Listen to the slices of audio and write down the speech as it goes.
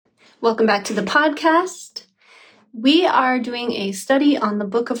Welcome back to the podcast. We are doing a study on the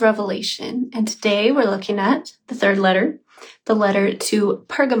book of Revelation, and today we're looking at the third letter, the letter to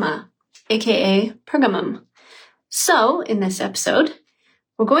Pergama, aka Pergamum. So, in this episode,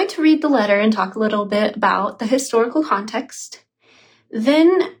 we're going to read the letter and talk a little bit about the historical context.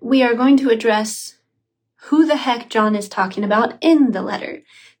 Then we are going to address who the heck John is talking about in the letter,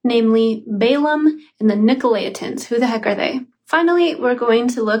 namely Balaam and the Nicolaitans. Who the heck are they? Finally, we're going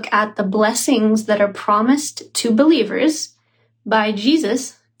to look at the blessings that are promised to believers by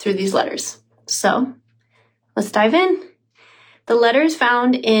Jesus through these letters. So, let's dive in. The letter is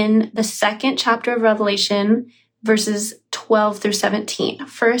found in the second chapter of Revelation, verses 12 through 17.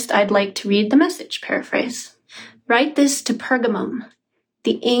 First, I'd like to read the Message paraphrase. Write this to Pergamum,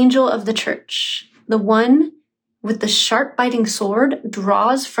 the angel of the church, the one with the sharp biting sword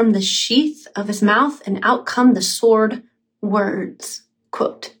draws from the sheath of his mouth, and out come the sword words.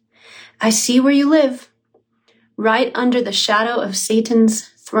 Quote, I see where you live, right under the shadow of Satan's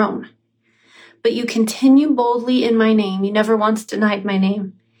throne. But you continue boldly in my name. You never once denied my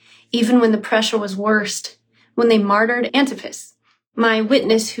name, even when the pressure was worst, when they martyred Antipas, my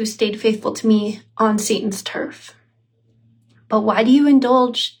witness who stayed faithful to me on Satan's turf. But why do you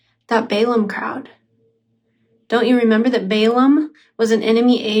indulge that Balaam crowd? Don't you remember that Balaam was an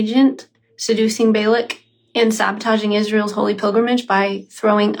enemy agent seducing Balak and sabotaging Israel's holy pilgrimage by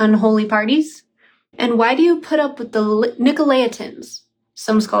throwing unholy parties? And why do you put up with the Nicolaitans?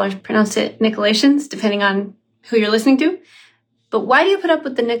 Some scholars pronounce it Nicolaitans, depending on who you're listening to. But why do you put up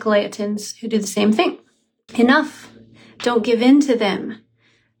with the Nicolaitans who do the same thing? Enough. Don't give in to them.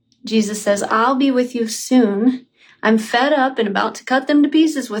 Jesus says, I'll be with you soon. I'm fed up and about to cut them to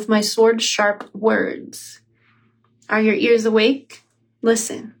pieces with my sword-sharp words. Are your ears awake?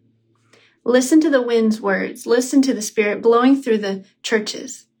 Listen. Listen to the wind's words. Listen to the Spirit blowing through the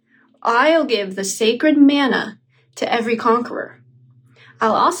churches. I'll give the sacred manna to every conqueror.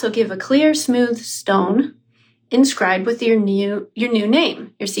 I'll also give a clear, smooth stone inscribed with your new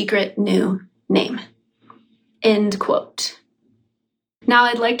name, your secret new name. End quote. Now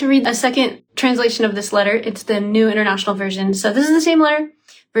I'd like to read a second translation of this letter. It's the New International Version. So this is the same letter,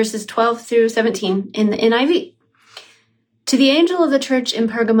 verses 12 through 17 in the NIV. To the angel of the church in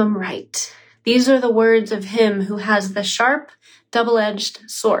Pergamum write, these are the words of him who has the sharp, double-edged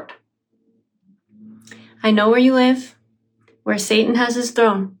sword. I know where you live, where Satan has his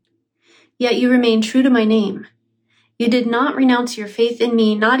throne, yet you remain true to my name. You did not renounce your faith in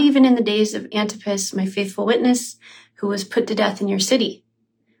me, not even in the days of Antipas, my faithful witness, who was put to death in your city,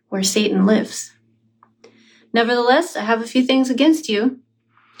 where Satan lives. Nevertheless, I have a few things against you.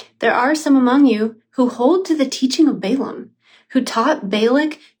 There are some among you who hold to the teaching of Balaam, who taught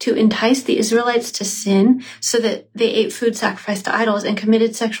Balak to entice the Israelites to sin so that they ate food sacrificed to idols and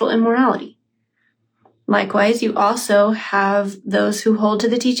committed sexual immorality. Likewise, you also have those who hold to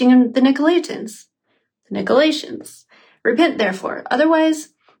the teaching of the Nicolaitans, the Nicolaitans. Repent, therefore, otherwise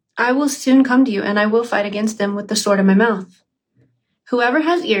I will soon come to you, and I will fight against them with the sword in my mouth. Whoever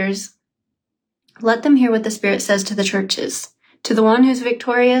has ears, let them hear what the Spirit says to the churches. To the one who's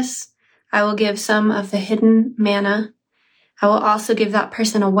victorious, I will give some of the hidden manna. I will also give that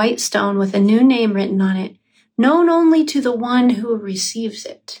person a white stone with a new name written on it, known only to the one who receives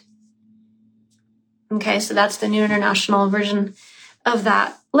it. Okay, so that's the New International Version of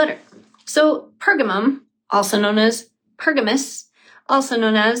that letter. So Pergamum, also known as Pergamus, also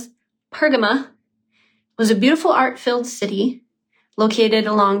known as Pergama, was a beautiful art-filled city located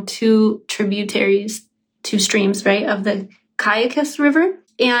along two streams, right, of the Caicus River.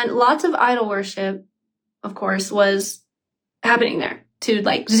 And lots of idol worship, of course, was happening there to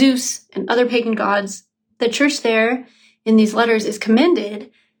like Zeus and other pagan gods. The church there in these letters is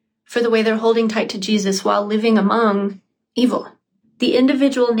commended for the way they're holding tight to Jesus while living among evil. The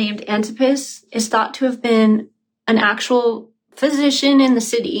individual named Antipas is thought to have been an actual physician in the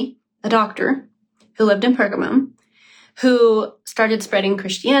city, a doctor who lived in Pergamum, who started spreading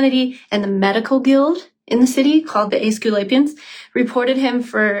Christianity, and the medical guild in the city, called the Aesculapians, reported him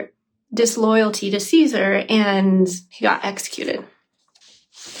for disloyalty to Caesar, and he got executed.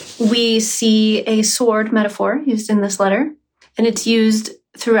 We see a sword metaphor used in this letter, and it's used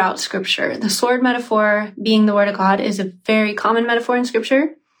throughout Scripture. The sword metaphor, being the Word of God, is a very common metaphor in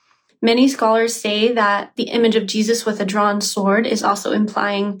Scripture. Many scholars say that the image of Jesus with a drawn sword is also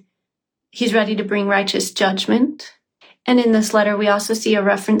implying he's ready to bring righteous judgment. And in this letter, we also see a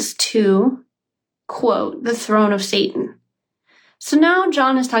reference to, quote, the throne of Satan. So now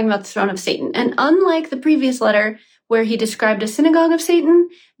John is talking about the throne of Satan. And unlike the previous letter where he described a synagogue of Satan,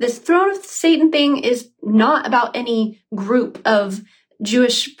 this throne of Satan thing is not about any group of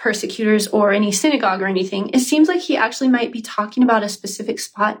Jewish persecutors or any synagogue or anything. It seems like he actually might be talking about a specific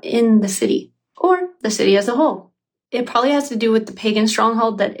spot in the city or the city as a whole. It probably has to do with the pagan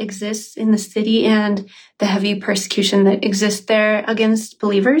stronghold that exists in the city and the heavy persecution that exists there against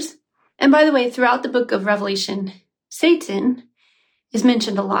believers. And by the way, throughout the book of Revelation, Satan is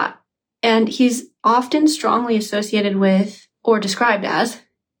mentioned a lot, and he's often strongly associated with or described as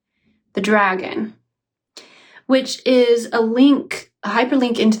the dragon, which is a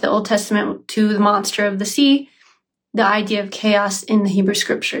hyperlink into the Old Testament to the monster of the sea, the idea of chaos in the Hebrew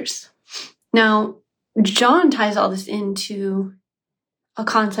scriptures. Now, John ties all this into a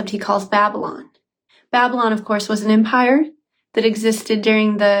concept he calls Babylon. Babylon, of course, was an empire that existed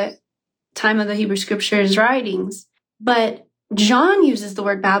during the time of the Hebrew scriptures writings, but John uses the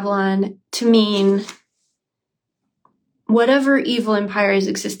word Babylon to mean whatever evil empire is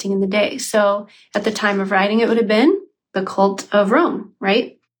existing in the day. So at the time of writing, it would have been the cult of Rome,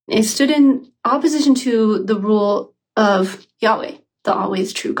 right? It stood in opposition to the rule of Yahweh, the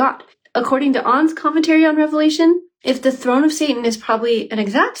always true God. According to On's commentary on Revelation, if the throne of Satan is probably an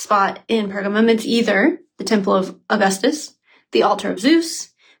exact spot in Pergamum, it's either the temple of Augustus, the altar of Zeus,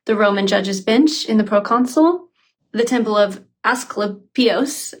 the Roman judge's bench in the proconsul, the temple of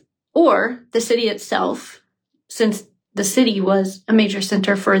Asclepios, or the city itself, since the city was a major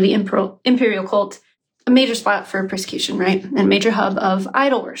center for the imperial cult, a major spot for persecution, right? And a major hub of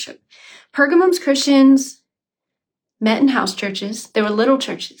idol worship. Pergamum's Christians met in house churches. They were little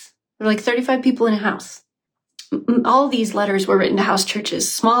churches. There were like 35 people in a house. All these letters were written to house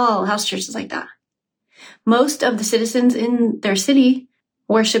churches, small house churches like that. Most of the citizens in their city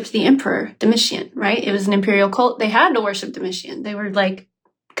worshipped the emperor, Domitian, right? It was an imperial cult. They had to worship Domitian. They were like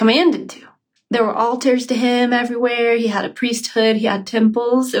commanded to. There were altars to him everywhere. He had a priesthood. He had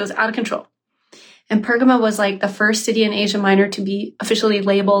temples. It was out of control. And Pergamum was like the first city in Asia Minor to be officially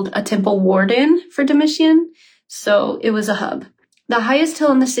labeled a temple warden for Domitian. So it was a hub. The highest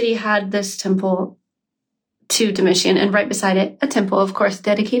hill in the city had this temple to Domitian, and right beside it, a temple, of course,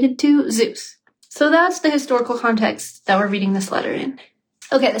 dedicated to Zeus. So that's the historical context that we're reading this letter in.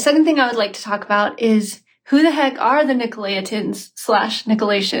 Okay, the second thing I would like to talk about is who the heck are the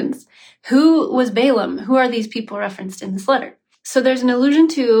Nicolaitans/Nicolaitans? Who was Balaam? Who are these people referenced in this letter? So there's an allusion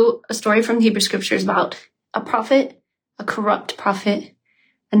to a story from the Hebrew scriptures about a prophet, a corrupt prophet,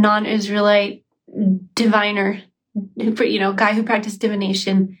 a non-Israelite diviner, guy who practiced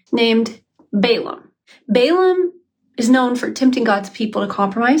divination named Balaam. Balaam is known for tempting God's people to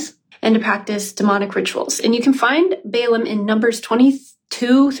compromise and to practice demonic rituals. And you can find Balaam in Numbers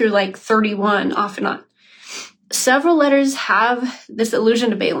 22 through like 31 off and on. Several letters have this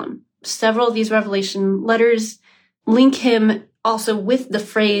allusion to Balaam. Several of these Revelation letters link him also with the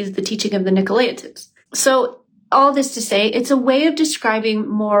phrase, the teaching of the Nicolaitans. So all this to say, it's a way of describing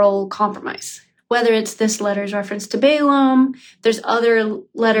moral compromise. Whether it's this letter's reference to Balaam, there's other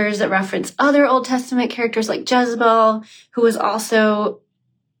letters that reference other Old Testament characters like Jezebel, who was also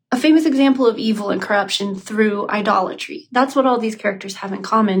a famous example of evil and corruption through idolatry. That's what all these characters have in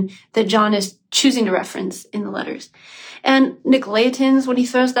common that John is choosing to reference in the letters. And Nicolaitans, when he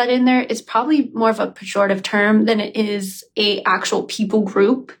throws that in there, it's probably more of a pejorative term than it is a actual people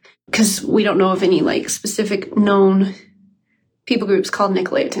group, because we don't know of any like specific known people groups called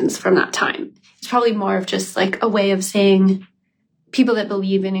Nicolaitans from that time. It's probably more of just like a way of saying people that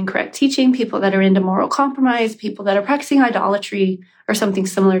believe in incorrect teaching, people that are into moral compromise, people that are practicing idolatry, or something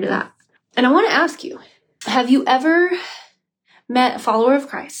similar to that. And I want to ask you, have you ever met a follower of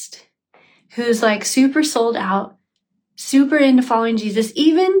Christ who's like super sold out, super into following Jesus,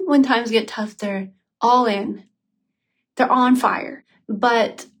 even when times get tough, they're all in, they're on fire,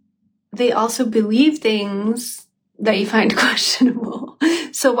 but they also believe things that you find questionable.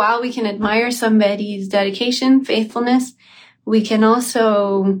 So while we can admire somebody's dedication, faithfulness, we can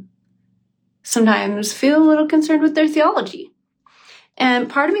also sometimes feel a little concerned with their theology. And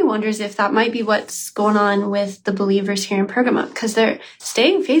part of me wonders if that might be what's going on with the believers here in Pergamum, because they're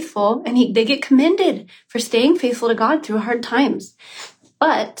staying faithful and they get commended for staying faithful to God through hard times.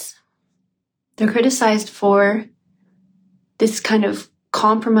 But they're criticized for this kind of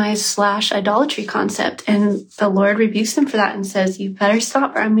compromise/idolatry concept. And the Lord rebukes them for that and says, you better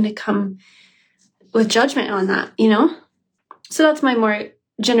stop or I'm going to come with judgment on that, So that's my more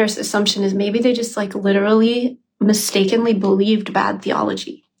generous assumption, is maybe they just like literally mistakenly believed bad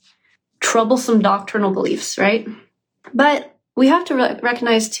theology, troublesome doctrinal beliefs, right? But we have to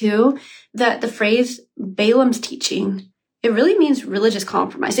recognize too that the phrase Balaam's teaching, it really means religious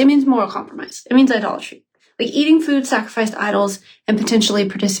compromise. It means moral compromise. It means idolatry. like eating food sacrificed to idols and potentially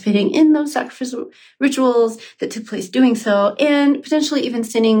participating in those sacrificial rituals that took place doing so, and potentially even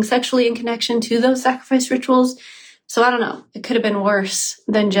sinning sexually in connection to those sacrifice rituals. So I don't know. It could have been worse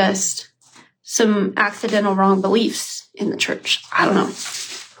than just some accidental wrong beliefs in the church. I don't know.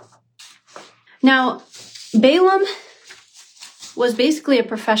 Now, Balaam was basically a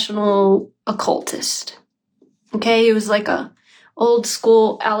professional occultist. Okay, he was like a old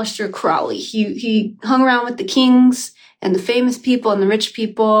school Aleister Crowley. He hung around with the kings and the famous people and the rich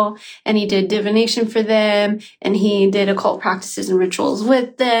people, and he did divination for them, and he did occult practices and rituals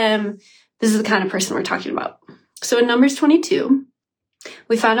with them. This is the kind of person we're talking about. So in Numbers 22,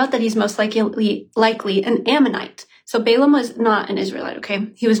 we found out that he's most likely an Ammonite. So Balaam was not an Israelite,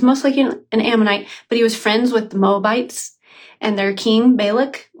 okay? He was most likely an Ammonite, but he was friends with the Moabites and their king,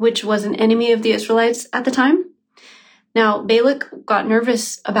 Balak, which was an enemy of the Israelites at the time. Now, Balak got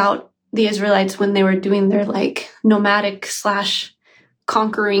nervous about the Israelites when they were doing their nomadic /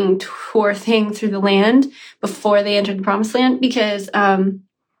 conquering tour thing through the land before they entered the promised land, because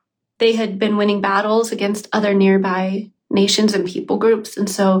they had been winning battles against other nearby nations and people groups. And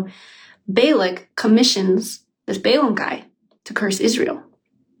so Balak commissions this Balaam guy to curse Israel.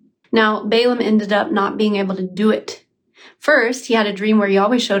 Now, Balaam ended up not being able to do it. First, he had a dream where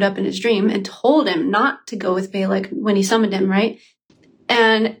Yahweh showed up in his dream and told him not to go with Balak when he summoned him, right?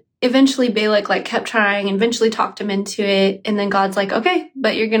 And eventually Balak kept trying and eventually talked him into it. And then God's like, okay,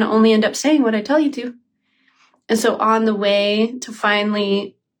 but you're going to only end up saying what I tell you to. And so on the way to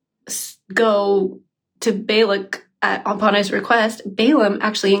finally go to Balak upon his request, Balaam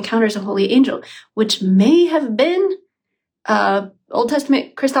actually encounters a holy angel, which may have been Old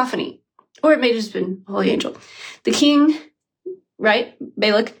Testament Christophany, or it may have just been a holy angel. The king, right,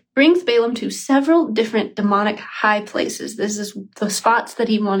 Balak, brings Balaam to several different demonic high places. This is the spots that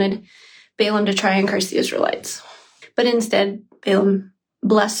he wanted Balaam to try and curse the Israelites. But instead, Balaam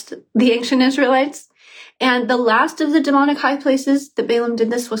blessed the ancient Israelites. And the last of the demonic high places that Balaam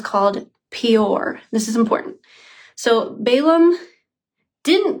did this was called Peor. This is important. So Balaam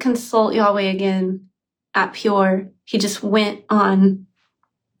didn't consult Yahweh again at Peor. He just went on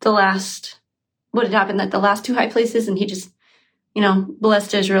what had happened at the last two high places, and he just,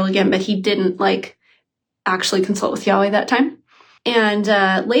 blessed Israel again, but he didn't actually consult with Yahweh that time. And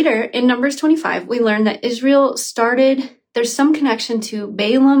later in Numbers 25, we learn that Israel there's some connection to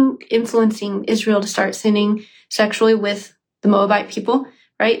Balaam influencing Israel to start sinning sexually with the Moabite people,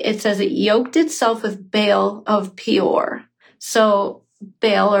 right? It says it yoked itself with Baal of Peor. So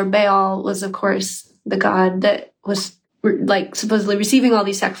Baal was, of course, the god that was supposedly receiving all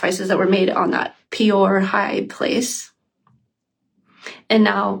these sacrifices that were made on that Peor high place. And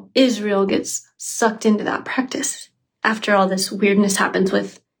now Israel gets sucked into that practice after all this weirdness happens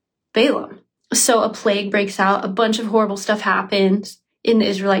with Balaam. So a plague breaks out, a bunch of horrible stuff happens in the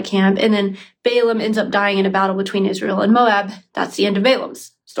Israelite camp, and then Balaam ends up dying in a battle between Israel and Moab. That's the end of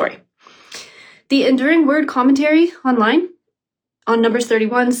Balaam's story. The Enduring Word commentary online on Numbers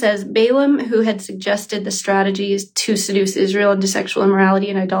 31 says Balaam, who had suggested the strategies to seduce Israel into sexual immorality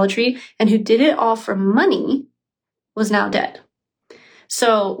and idolatry, and who did it all for money, was now dead.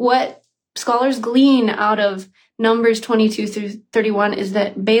 So what scholars glean out of Numbers 22 through 31 is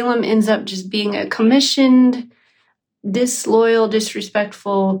that Balaam ends up just being a commissioned, disloyal,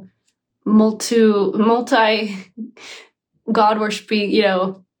 disrespectful, multi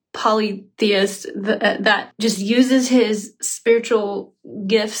God-worshiping, polytheist that just uses his spiritual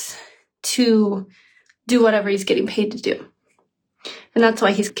gifts to do whatever he's getting paid to do. And that's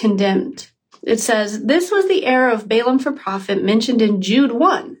why he's condemned. It says, this was the error of Balaam for profit mentioned in Jude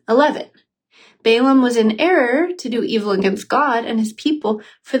 1:11. Balaam was in error to do evil against God and his people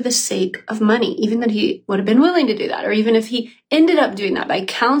for the sake of money, even that he would have been willing to do that, or even if he ended up doing that by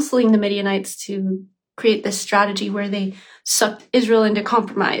counseling the Midianites to create this strategy where they sucked Israel into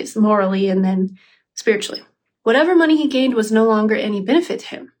compromise morally and then spiritually. Whatever money he gained was no longer any benefit to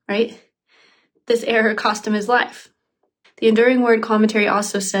him, right? This error cost him his life. The Enduring Word commentary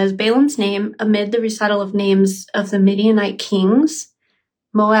also says Balaam's name, amid the recital of names of the Midianite kings,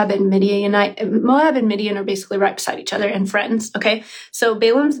 Moab and Midian are basically right beside each other and friends, okay? So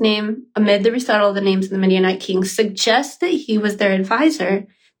Balaam's name, amid the recital of the names of the Midianite kings, suggests that he was their advisor,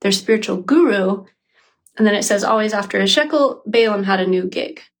 their spiritual guru. And then it says, always after a shekel, Balaam had a new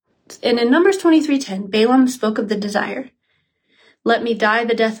gig. And in Numbers 23:10, Balaam spoke of the desire. Let me die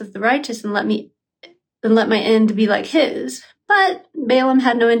the death of the righteous and let my end be like his. But Balaam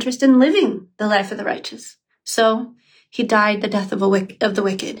had no interest in living the life of the righteous. So he died the death of the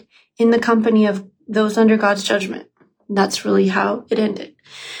wicked in the company of those under God's judgment. That's really how it ended.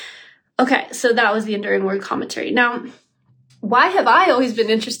 Okay, so that was the Enduring Word commentary. Now, why have I always been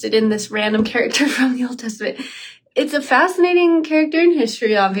interested in this random character from the Old Testament? It's a fascinating character in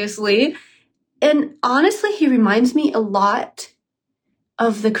history, obviously. And honestly, he reminds me a lot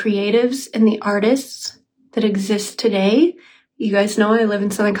of the creatives and the artists that exist today. You guys know I live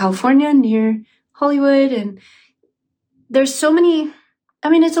in Southern California near Hollywood, and there's so many,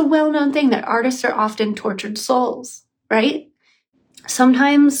 it's a well-known thing that artists are often tortured souls, right?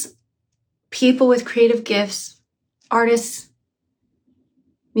 Sometimes people with creative gifts, artists,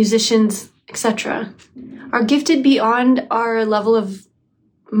 musicians, etc., are gifted beyond our level of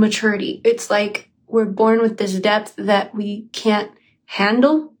maturity. It's like we're born with this depth that we can't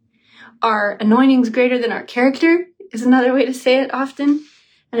handle. Our anointing's greater than our character is another way to say it often.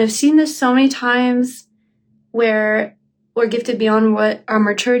 And I've seen this so many times where we're gifted beyond what our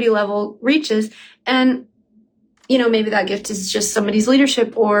maturity level reaches. And, maybe that gift is just somebody's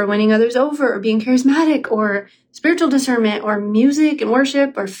leadership or winning others over or being charismatic or spiritual discernment or music and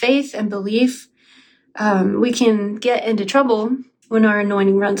worship or faith and belief. We can get into trouble when our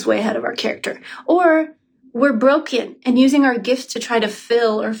anointing runs way ahead of our character. Or we're broken and using our gifts to try to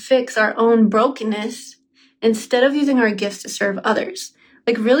fill or fix our own brokenness instead of using our gifts to serve others.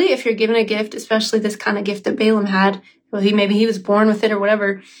 Like really, if you're given a gift, especially this kind of gift that Balaam had, well, maybe he was born with it or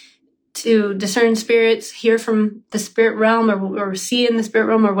whatever, to discern spirits, hear from the spirit realm or see in the spirit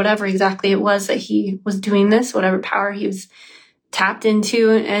realm or whatever exactly it was that he was doing this, whatever power he was tapped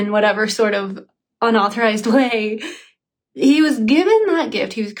into and whatever sort of unauthorized way, he was given that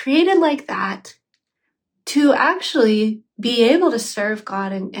gift. He was created like that to actually be able to serve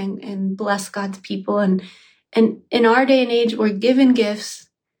God and bless God's people. And in our day and age, we're given gifts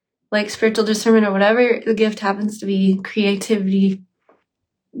like spiritual discernment or whatever the gift happens to be, creativity,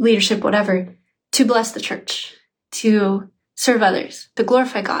 leadership, whatever, to bless the church, to serve others, to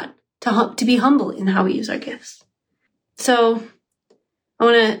glorify God, to be humble in how we use our gifts. So I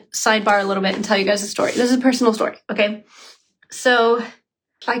want to sidebar a little bit and tell you guys a story. This is a personal story, okay? So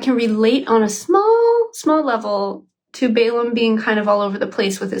I can relate on a small level to Balaam being kind of all over the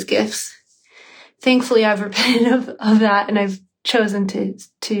place with his gifts. Thankfully, I've repented of that, and I've chosen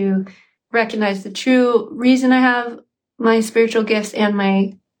to recognize the true reason I have my spiritual gifts and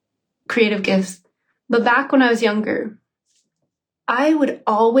my creative gifts. But back when I was younger, I would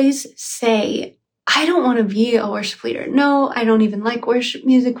always say, I don't want to be a worship leader. No, I don't even like worship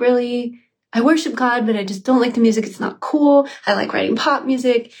music, really. I worship God, but I just don't like the music. It's not cool. I like writing pop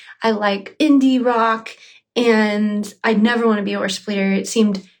music. I like indie rock. And I'd never want to be a worship leader. It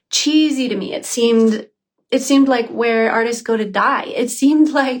seemed cheesy to me. It seemed like where artists go to die. It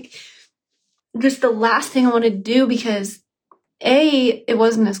seemed like just the last thing I wanted to do because it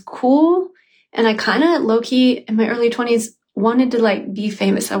wasn't as cool. And I kind of low-key in my early 20s wanted to be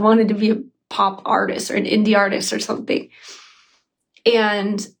famous. I wanted to be a pop artist or an indie artist or something.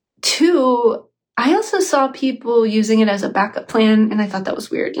 And two, I also saw people using it as a backup plan. And I thought that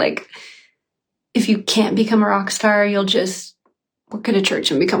was weird. Like, if you can't become a rock star, you'll just work at a church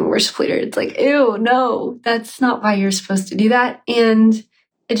and become a worship leader. It's like, ew, no, that's not why you're supposed to do that. And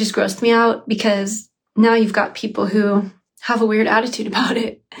it just grossed me out because now you've got people who have a weird attitude about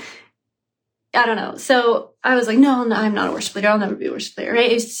it. I don't know. So I was like, no, I'm not a worship leader. I'll never be a worship leader,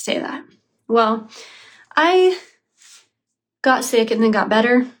 right? I used to say that. Well, I got sick and then got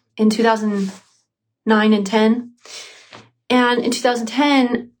better in 2009 and 10. And in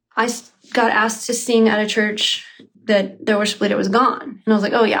 2010, I got asked to sing at a church that their worship leader was gone. And I was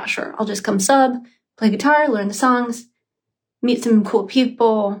like, oh yeah, sure. I'll just come sub, play guitar, learn the songs, meet some cool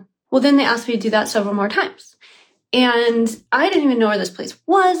people. Well, then they asked me to do that several more times. And I didn't even know where this place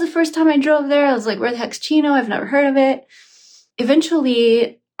was the first time I drove there. I was like, where the heck's Chino? I've never heard of it.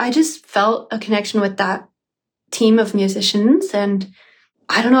 Eventually, I just felt a connection with that team of musicians. And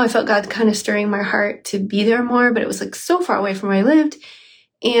I don't know, I felt God kind of stirring my heart to be there more, but it was so far away from where I lived.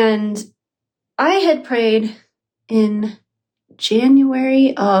 And I had prayed in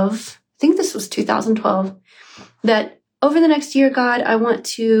January of, I think this was 2012, that over the next year, God, I want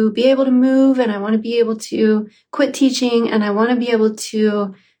to be able to move and I want to be able to quit teaching and I want to be able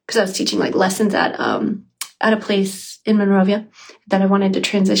to, because I was teaching lessons at a place in Monrovia that I wanted to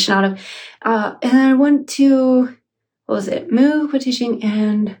transition out of. And I want to, move, quit teaching,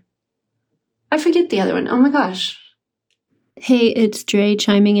 and I forget the other one. Oh my gosh. Hey, it's Dre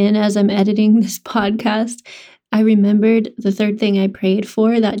chiming in as I'm editing this podcast. I remembered the third thing I prayed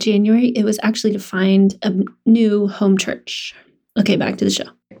for that January. It was actually to find a new home church. Okay, back to the show.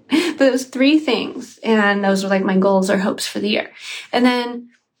 But it was 3 things, and those were my goals or hopes for the year. And then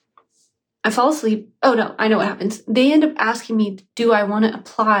I fall asleep. Oh no, I know what happens. They end up asking me, do I want to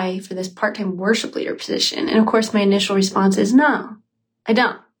apply for this part-time worship leader position? And of course, my initial response is no, I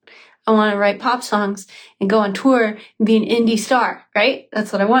don't. I want to write pop songs and go on tour and be an indie star, right?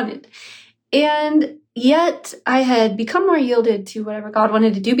 That's what I wanted. And yet I had become more yielded to whatever God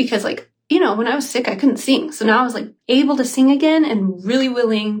wanted to do because when I was sick, I couldn't sing. So now I was able to sing again and really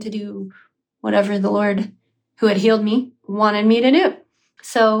willing to do whatever the Lord who had healed me wanted me to do.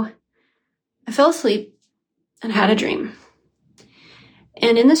 So I fell asleep and had a dream.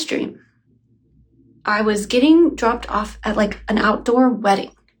 And in this dream, I was getting dropped off at an outdoor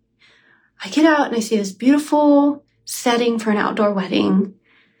wedding. I get out and I see this beautiful setting for an outdoor wedding.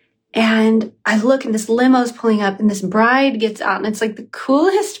 And I look and this limo's pulling up and this bride gets out and it's the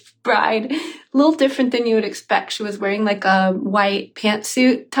coolest bride, a little different than you would expect. She was wearing a white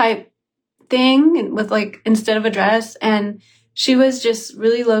pantsuit type thing and with instead of a dress. And she was just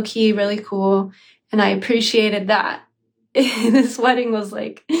really low key, really cool. And I appreciated that. This wedding was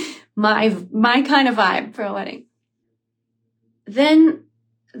my kind of vibe for a wedding. Then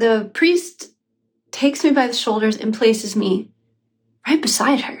the priest takes me by the shoulders and places me right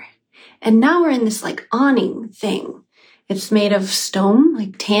beside her. And now we're in this awning thing. It's made of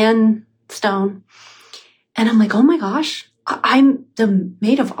stone, tan stone. And I'm oh my gosh, I'm the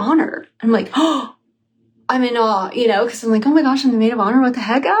maid of honor. I'm oh, I'm in awe, because I'm oh my gosh, I'm the maid of honor. What the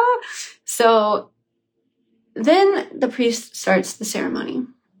heck? So then the priest starts the ceremony.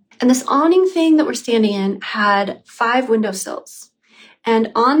 And this awning thing that we're standing in had 5 windowsills.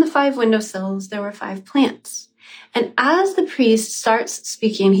 And on the 5 windowsills, there were 5 plants. And as the priest starts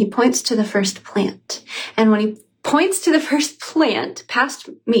speaking, he points to the first plant. And when he points to the first plant past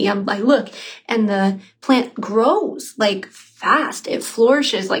me, I look, and the plant grows fast. It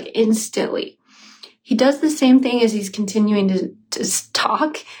flourishes instantly. He does the same thing as he's continuing to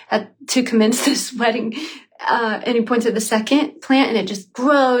talk to commence this wedding. And he points at the second plant and it just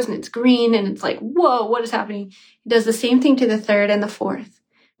grows and it's green and it's whoa, what is happening? He does the same thing to the 3rd and the 4th.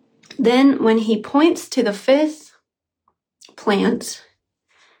 Then when he points to the 5th plant,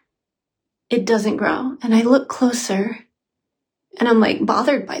 it doesn't grow. And I look closer and I'm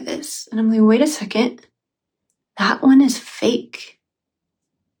bothered by this. And I'm wait a second, that one is fake.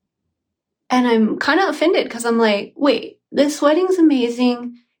 And I'm kind of offended because I'm wait, this wedding's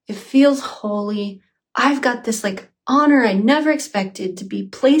amazing. It feels holy. I've got this honor I never expected to be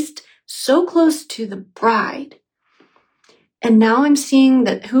placed so close to the bride. And now I'm seeing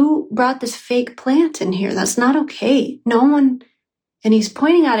that who brought this fake plant in here? That's not okay. No one. And he's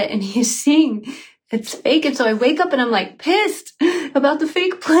pointing at it and he's seeing it's fake. And so I wake up and I'm pissed about the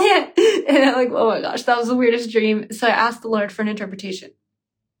fake plant. And I'm oh my gosh, that was the weirdest dream. So I asked the Lord for an interpretation.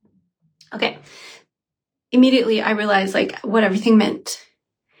 Okay. Immediately I realized what everything meant.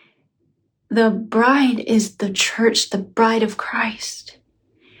 The bride is the church, the bride of Christ.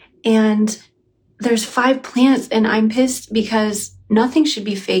 And there's 5 plants and I'm pissed because nothing should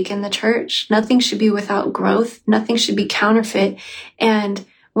be fake in the church. Nothing should be without growth. Nothing should be counterfeit. And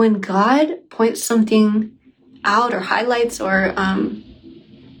when God points something out or highlights or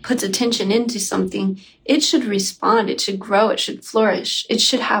puts attention into something, it should respond. It should grow. It should flourish. It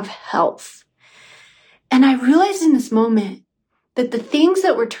should have health. And I realized in this moment that the things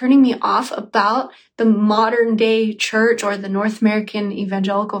that were turning me off about the modern day church or the North American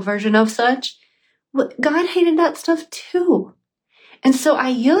evangelical version of such, God hated that stuff too. And so I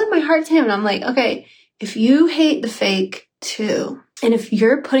yielded my heart to him and I'm okay, if you hate the fake too, and if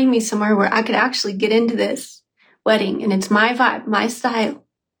you're putting me somewhere where I could actually get into this wedding and it's my vibe, my style,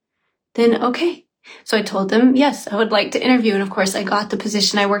 then okay. So I told them, yes, I would like to interview. And of course I got the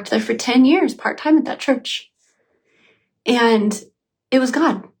position. I worked there for 10 years, part-time at that church. And it was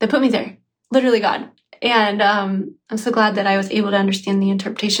God that put me there, literally God. And I'm so glad that I was able to understand the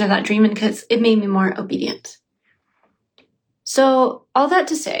interpretation of that dream because it made me more obedient. So all that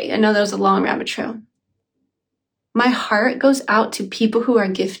to say, I know that was a long rabbit trail. My heart goes out to people who are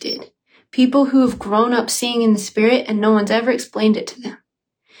gifted, people who have grown up seeing in the Spirit and no one's ever explained it to them.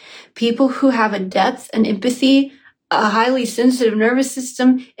 People who have a depth and empathy, a highly sensitive nervous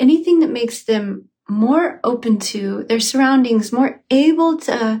system, anything that makes them more open to their surroundings, more able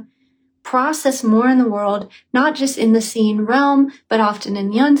to process more in the world, not just in the seen realm, but often in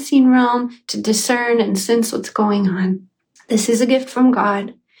the unseen realm, to discern and sense what's going on. This is a gift from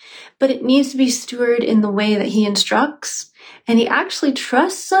God, but it needs to be stewarded in the way that he instructs. And he actually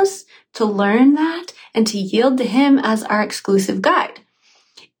trusts us to learn that and to yield to him as our exclusive guide.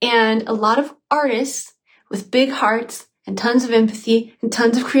 And a lot of artists with big hearts and tons of empathy and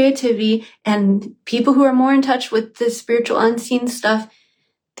tons of creativity and people who are more in touch with the spiritual unseen stuff,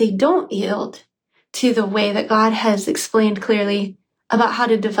 they don't yield to the way that God has explained clearly about how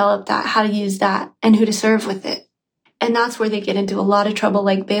to develop that, how to use that, and who to serve with it. And that's where they get into a lot of trouble,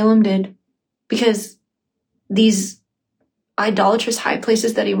 like Balaam did, because these idolatrous high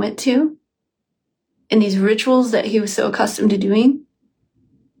places that he went to and these rituals that he was so accustomed to doing,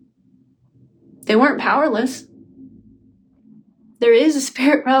 they weren't powerless. There is a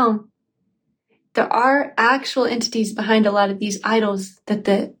spirit realm. There are actual entities behind a lot of these idols that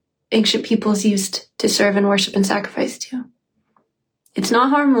the ancient peoples used to serve and worship and sacrifice to. It's not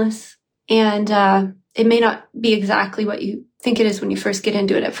harmless, and it may not be exactly what you think it is when you first get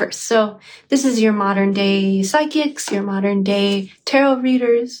into it at first. So this is your modern day psychics, your modern day tarot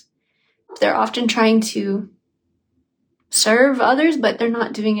readers. They're often trying to serve others, but they're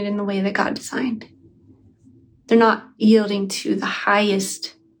not doing it in the way that God designed. They're not yielding to the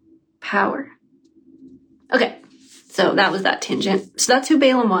highest power. Okay, so that was that tangent. So that's who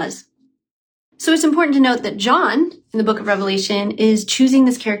Balaam was. So it's important to note that John, in the book of Revelation, is choosing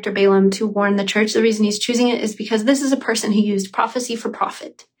this character Balaam to warn the church. The reason he's choosing it is because this is a person who used prophecy for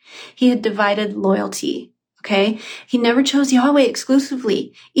profit. He had divided loyalty, okay? He never chose Yahweh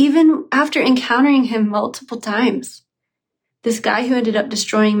exclusively, even after encountering him multiple times. This guy who ended up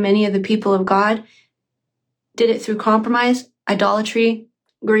destroying many of the people of God did it through compromise, idolatry,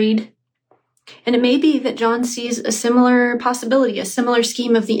 greed. And it may be that John sees a similar possibility, a similar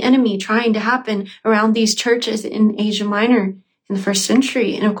scheme of the enemy trying to happen around these churches in Asia Minor in the first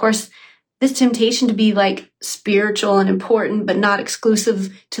century. And of course, this temptation to be like spiritual and important, but not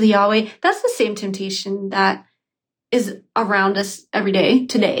exclusive to the Yahweh, that's the same temptation that is around us every day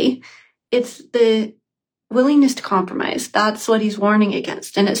today. It's the willingness to compromise. That's what he's warning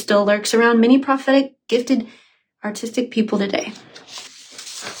against. And it still lurks around many prophetic, gifted, artistic people today.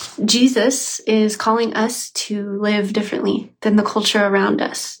 Jesus is calling us to live differently than the culture around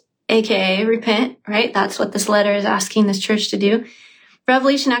us, aka repent, right? That's what this letter is asking this church to do.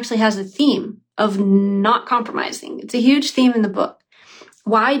 Revelation actually has a theme of not compromising. It's a huge theme in the book.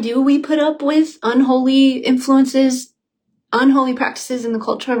 Why do we put up with unholy influences, unholy practices in the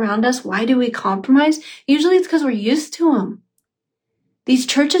culture around us? Why do we compromise? Usually it's because we're used to them. These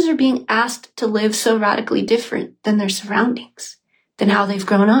churches are being asked to live so radically different than their surroundings, than how they've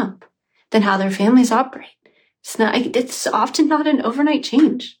grown up, than how their families operate. It's often not an overnight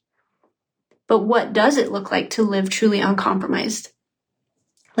change. But what does it look like to live truly uncompromised?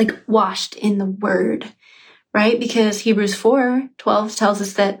 Like washed in the word, right? Because Hebrews 4:12 tells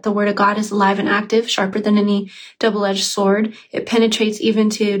us that the word of God is alive and active, sharper than any double-edged sword. It penetrates even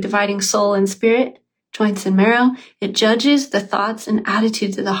to dividing soul and spirit, joints and marrow. It judges the thoughts and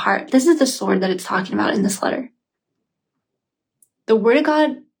attitudes of the heart. This is the sword that it's talking about in this letter. The word of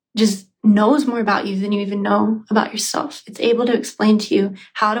God just knows more about you than you even know about yourself. It's able to explain to you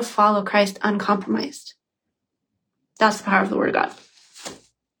how to follow Christ uncompromised. That's the power of the word of God.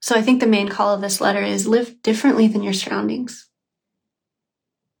 So I think the main call of this letter is live differently than your surroundings.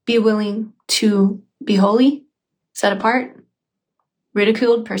 Be willing to be holy, set apart,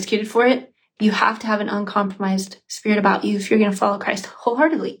 ridiculed, persecuted for it. You have to have an uncompromised spirit about you if you're going to follow Christ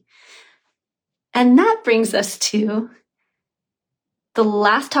wholeheartedly. And that brings us to the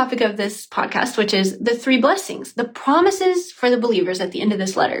last topic of this podcast, which is the 3 blessings, the promises for the believers at the end of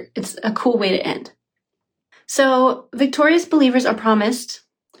this letter. It's a cool way to end. So victorious believers are promised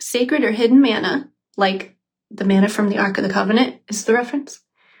sacred or hidden manna, like the manna from the Ark of the Covenant is the reference,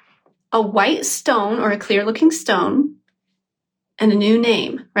 a white stone or a clear-looking stone, and a new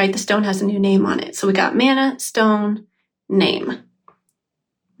name, right? The stone has a new name on it. So we got manna, stone, name.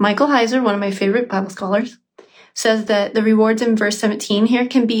 Michael Heiser, one of my favorite Bible scholars, says that the rewards in verse 17 here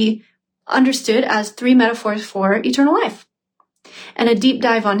can be understood as 3 metaphors for eternal life. And a deep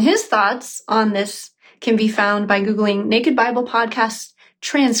dive on his thoughts on this can be found by Googling Naked Bible Podcast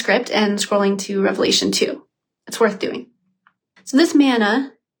transcript and scrolling to Revelation 2. It's worth doing. So this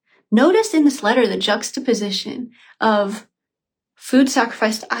manna, notice in this letter the juxtaposition of food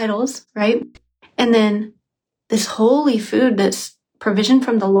sacrificed to idols, right? And then this holy food, this provision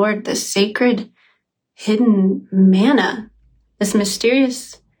from the Lord, this sacred hidden manna, this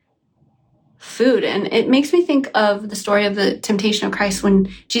mysterious food. And it makes me think of the story of the temptation of Christ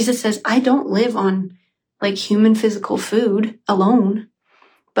when Jesus says, I don't live on like human physical food alone,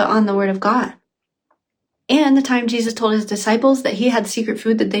 but on the word of God. And the time Jesus told his disciples that he had secret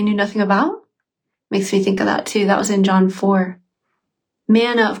food that they knew nothing about makes me think of that too. That was in John 4.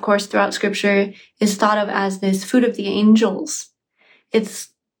 Manna, of course, throughout scripture is thought of as this food of the angels. It's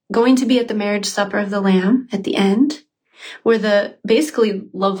going to be at the marriage supper of the Lamb at the end, where the basically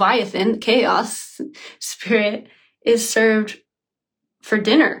Leviathan, chaos spirit, is served for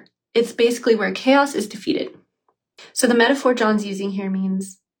dinner. It's basically where chaos is defeated. So the metaphor John's using here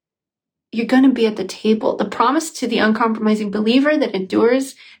means you're going to be at the table. The promise to the uncompromising believer that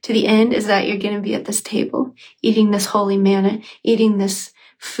endures to the end is that you're going to be at this table, eating this holy manna, eating this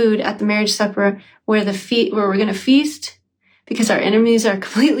food at the marriage supper where we're going to feast because our enemies are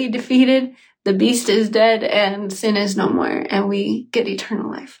completely defeated, the beast is dead, and sin is no more, and we get eternal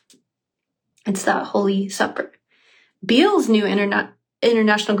life. It's that holy supper. Beale's New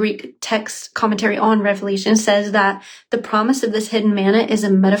International Greek Text Commentary on Revelation says that the promise of this hidden manna is a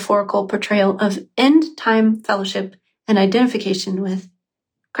metaphorical portrayal of end-time fellowship and identification with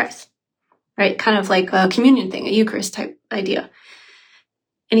Christ, right? Kind of like a communion thing, a Eucharist type idea.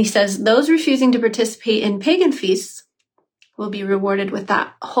 And he says those refusing to participate in pagan feasts will be rewarded with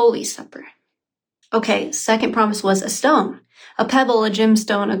that holy supper. Okay, second promise was a stone. A pebble, a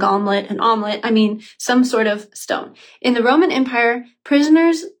gemstone, a gauntlet, an omelet, some sort of stone. In the Roman Empire,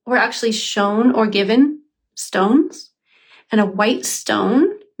 prisoners were actually shown or given stones, and a white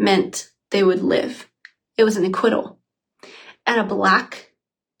stone meant they would live. It was an acquittal. And a black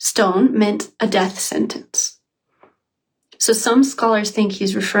stone meant a death sentence. So some scholars think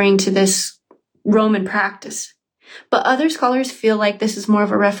he's referring to this Roman practice, but other scholars feel like this is more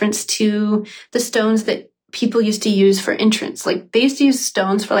of a reference to the stones that people used to use for entrance. Like they used to use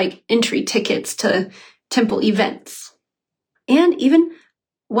stones for like entry tickets to temple events. And even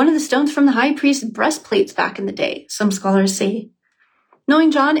one of the stones from the high priest's breastplates back in the day, some scholars say.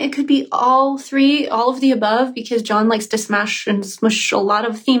 Knowing John, it could be all three, all of the above, because John likes to smash and smush a lot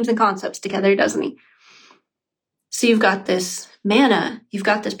of themes and concepts together, doesn't he? So you've got this manna, you've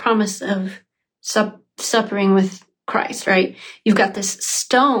got this promise of suppering with Christ, right? You've got this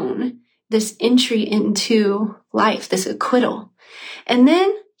stone, this entry into life, this acquittal. And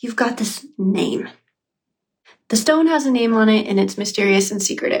then you've got this name. The stone has a name on it, and it's mysterious and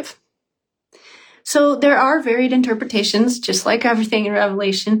secretive. So there are varied interpretations, just like everything in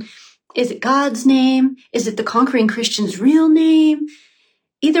Revelation. Is it God's name? Is it the conquering Christian's real name?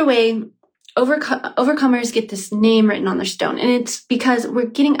 Either way, overcomers get this name written on their stone, and it's because we're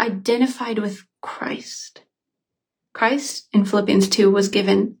getting identified with Christ. Christ, in Philippians 2, was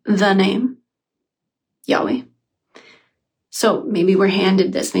given the name, Yahweh. So maybe we're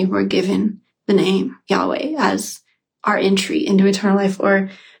handed this, maybe we're given the name, Yahweh, as our entry into eternal life,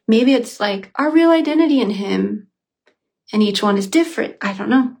 or maybe it's like our real identity in Him, and each one is different. I don't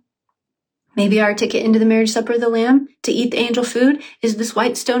know. Maybe our ticket into the marriage supper of the Lamb to eat the angel food is this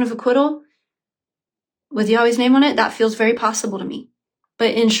white stone of acquittal with Yahweh's name on it. That feels very possible to me.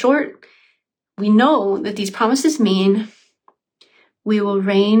 But in short, we know that these promises mean we will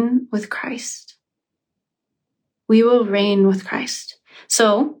reign with Christ. We will reign with Christ.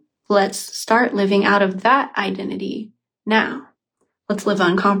 So let's start living out of that identity now. Let's live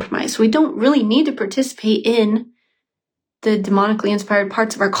uncompromised. We don't really need to participate in the demonically inspired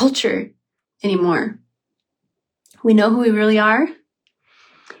parts of our culture anymore. We know who we really are.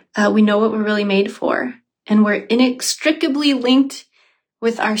 We know what we're really made for. And we're inextricably linked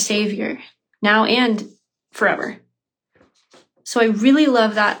with our Savior, now and forever. So I really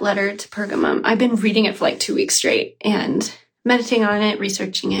love that letter to Pergamum. I've been reading it for like 2 weeks straight and meditating on it,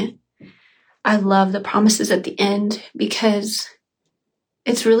 researching it. I love the promises at the end because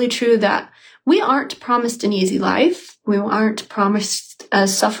it's really true that we aren't promised an easy life. We aren't promised a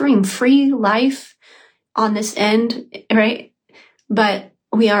suffering-free life on this end, right? But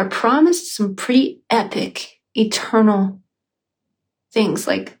we are promised some pretty epic, eternal things,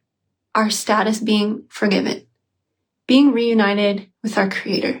 like our status being forgiven, being reunited with our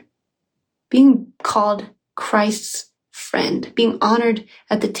Creator, being called Christ's friend, being honored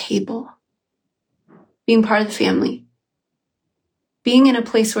at the table, being part of the family, being in a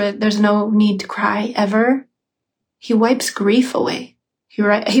place where there's no need to cry ever. He wipes grief away.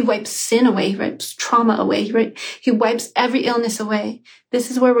 He wipes sin away. He wipes trauma away. He wipes every illness away.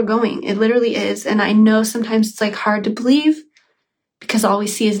 This is where we're going. It literally is. And I know sometimes it's like hard to believe because all we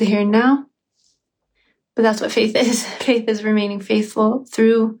see is the here and now. But that's what faith is. Faith is remaining faithful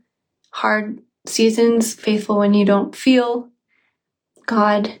through hard seasons, faithful when you don't feel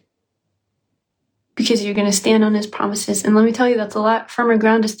God, because you're going to stand on His promises. And let me tell you, that's a lot firmer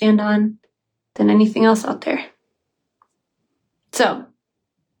ground to stand on than anything else out there. So,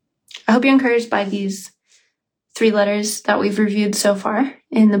 I hope you're encouraged by these 3 letters that we've reviewed so far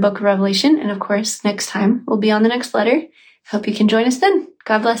in the book of Revelation. And of course, next time we'll be on the next letter. Hope you can join us then.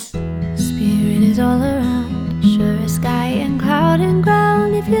 God bless. Spirit is all around, sure as sky and cloud and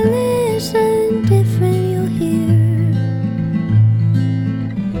ground. If you listen different, you'll hear.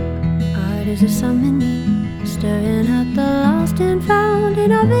 Art is a summoning, stirring up the lost. lost and found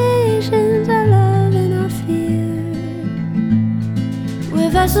in our visions, our love and our fear. We're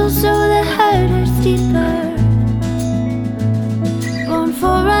vessels so the hurt hurts deeper, born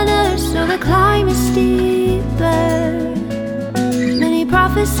forerunners so the climb is steeper. Many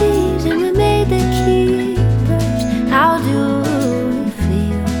prophecies and we made the keepers. How do we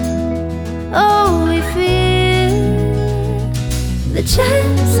feel? Oh, we feel the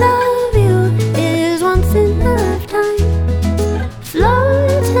chance of you is once in a lifetime,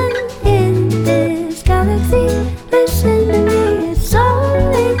 floating in this galaxy. Listen to me, it's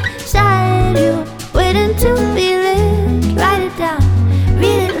all inside you, waiting to be lived. Write it down,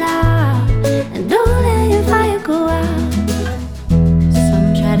 read it loud, and don't let your fire go out.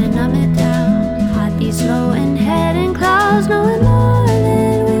 Some try to numb it down, heart beats low and head in clouds, knowing more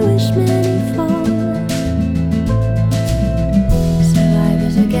than we wish many fall.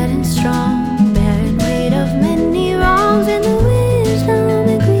 Survivors are getting strong, bearing weight of many wrongs. In the wisdom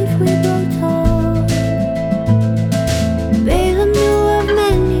and grief we grow tall. Balaam knew of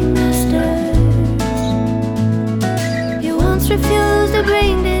many masters. He once refused to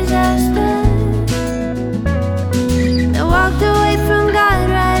bring disaster, then walked away from God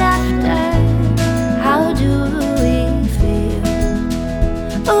right after. How do we feel?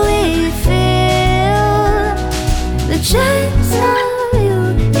 We feel the chance of you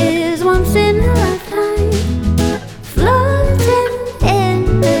is once in a lifetime, floating in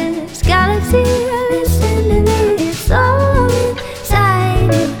this galaxy. Listen to me, it's all inside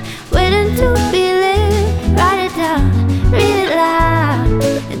you, waiting to be lived. Write it down, read it loud,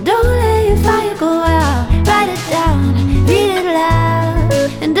 and don't let your fire go out. Write it down, read it loud,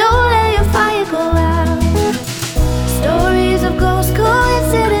 and don't let your fire go out. Stories of ghosts,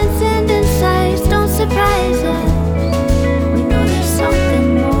 coincidence, and insights don't surprise us. We know there's something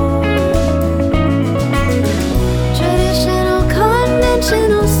more. Traditional,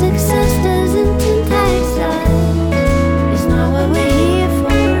 conventional success doesn't entice us. It's not what we're here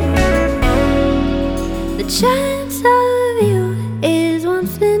for. The chance of you is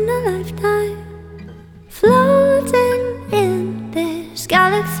once in a lifetime, floating in this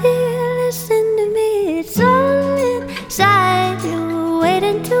galaxy. Listen to me, it's all inside you,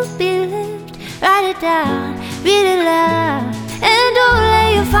 waiting to be lived. Write it down, read it loud, and don't let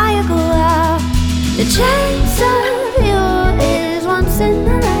your fire go out. The chance of you is once in a